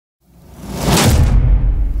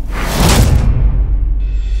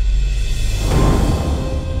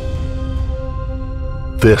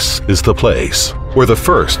This is the place where the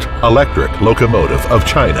first electric locomotive of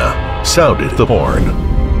China sounded the horn.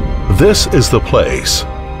 This is the place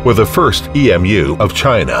where the first EMU of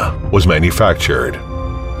China was manufactured.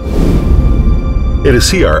 It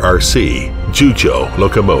is CRRC Zhuzhou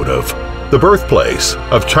Locomotive, the birthplace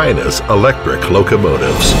of China's electric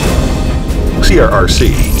locomotives.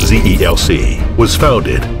 CRRC Zelc was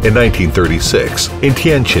founded in 1936 in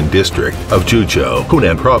Tianjin district of Zhuzhou,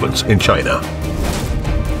 Hunan province in China.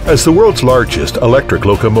 As the world's largest electric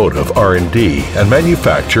locomotive R&D and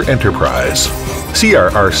manufacture enterprise,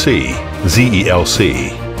 CRRC Zelc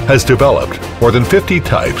has developed more than 50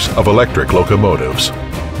 types of electric locomotives.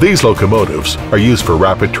 These locomotives are used for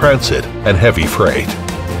rapid transit and heavy freight.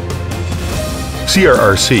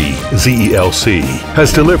 CRRC Zelc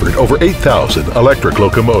has delivered over 8,000 electric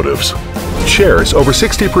locomotives, shares over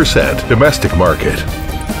 60% domestic market.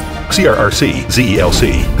 CRRC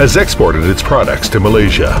Zelc has exported its products to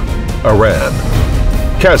Malaysia, Iran,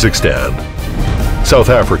 Kazakhstan, South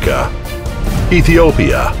Africa,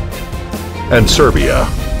 Ethiopia, and Serbia.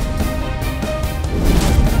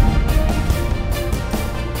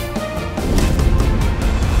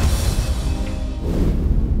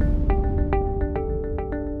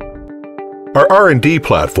 Our R&D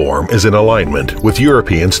platform is in alignment with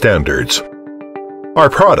European standards. Our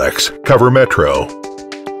products cover metro,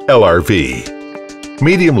 LRV,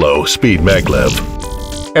 medium-low speed maglev,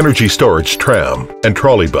 energy storage tram and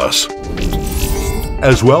trolleybus,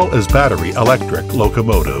 as well as battery electric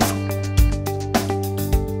locomotive.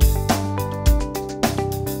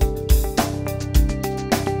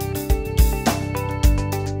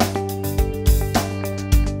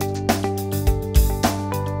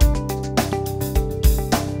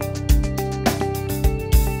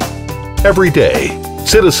 Every day,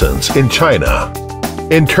 citizens in China,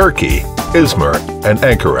 in Turkey, Izmir, and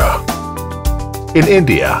Ankara, in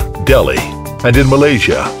India, Delhi, and in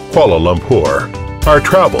Malaysia, Kuala Lumpur, are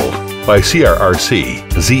traveled by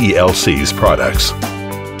CRRC Zelc's products.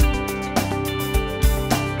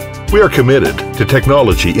 We are committed to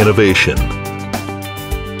technology innovation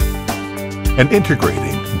and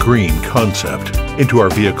integrating green concept into our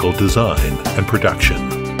vehicle design and production.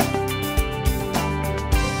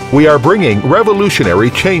 We are bringing revolutionary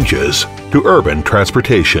changes to urban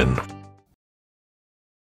transportation.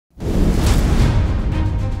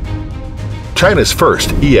 China's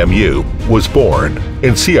first EMU was born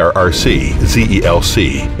in CRRC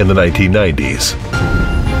Zelc in the 1990s.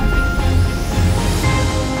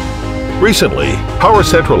 Recently, power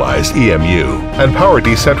centralized EMU and power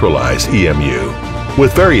decentralized EMU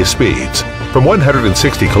with various speeds from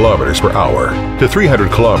 160 km per hour to 300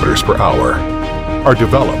 km per hour are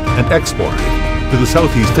developed and exported to the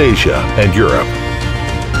Southeast Asia and Europe.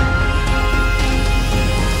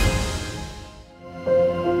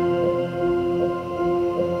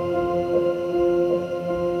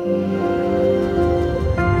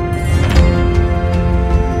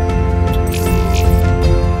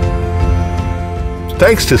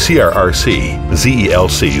 Thanks to CRRC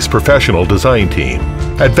Zelc's professional design team,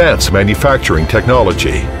 advanced manufacturing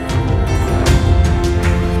technology,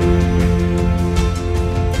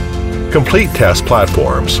 complete test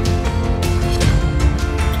platforms,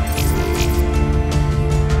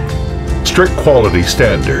 strict quality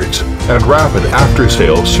standards, and rapid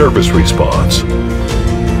after-sales service response.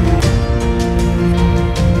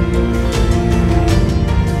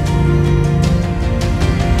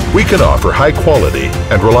 We can offer high quality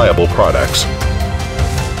and reliable products.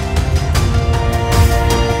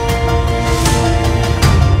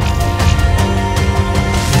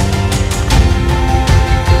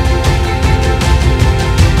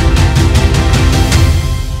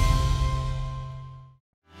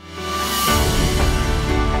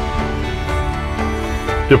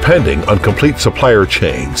 Depending on complete supplier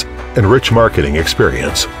chains and rich marketing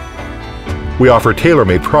experience, we offer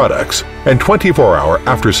tailor-made products and 24-hour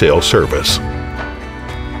after-sales service.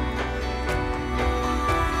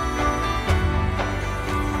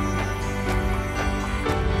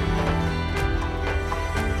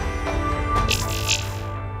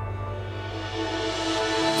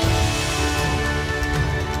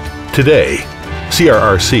 Today,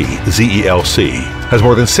 CRRC Zelc has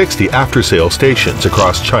more than 60 after-sales stations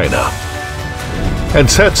across China and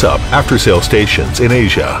sets up after-sales stations in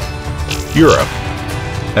Asia, Europe,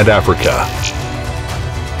 and Africa.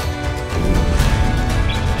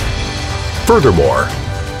 Furthermore,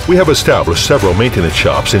 we have established several maintenance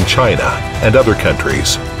shops in China and other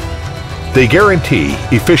countries. They guarantee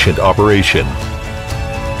efficient operation.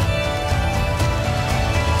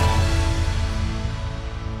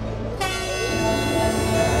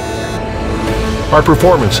 Our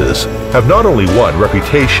performances have not only won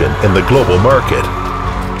reputation in the global market,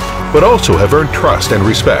 but also have earned trust and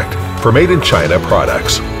respect for made-in-China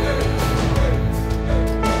products.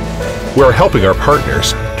 We are helping our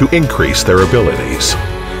partners to increase their abilities.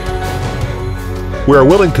 We are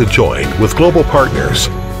willing to join with global partners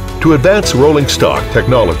to advance rolling stock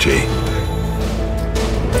technology.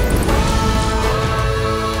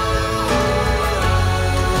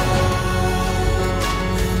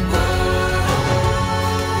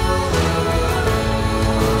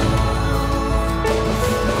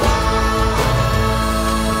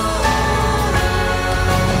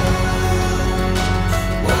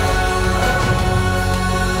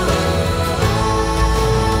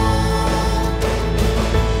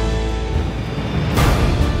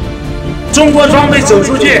中国装备走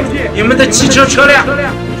出去，你们的汽车车辆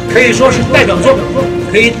可以说是代表作，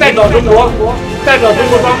可以代表中国，代表中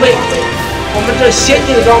国装备。我们这先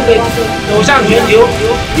进的装备走向全球，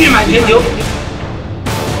誉满全球。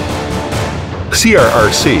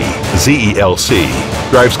CRRC Zelc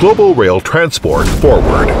drives global rail transport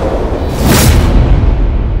forward.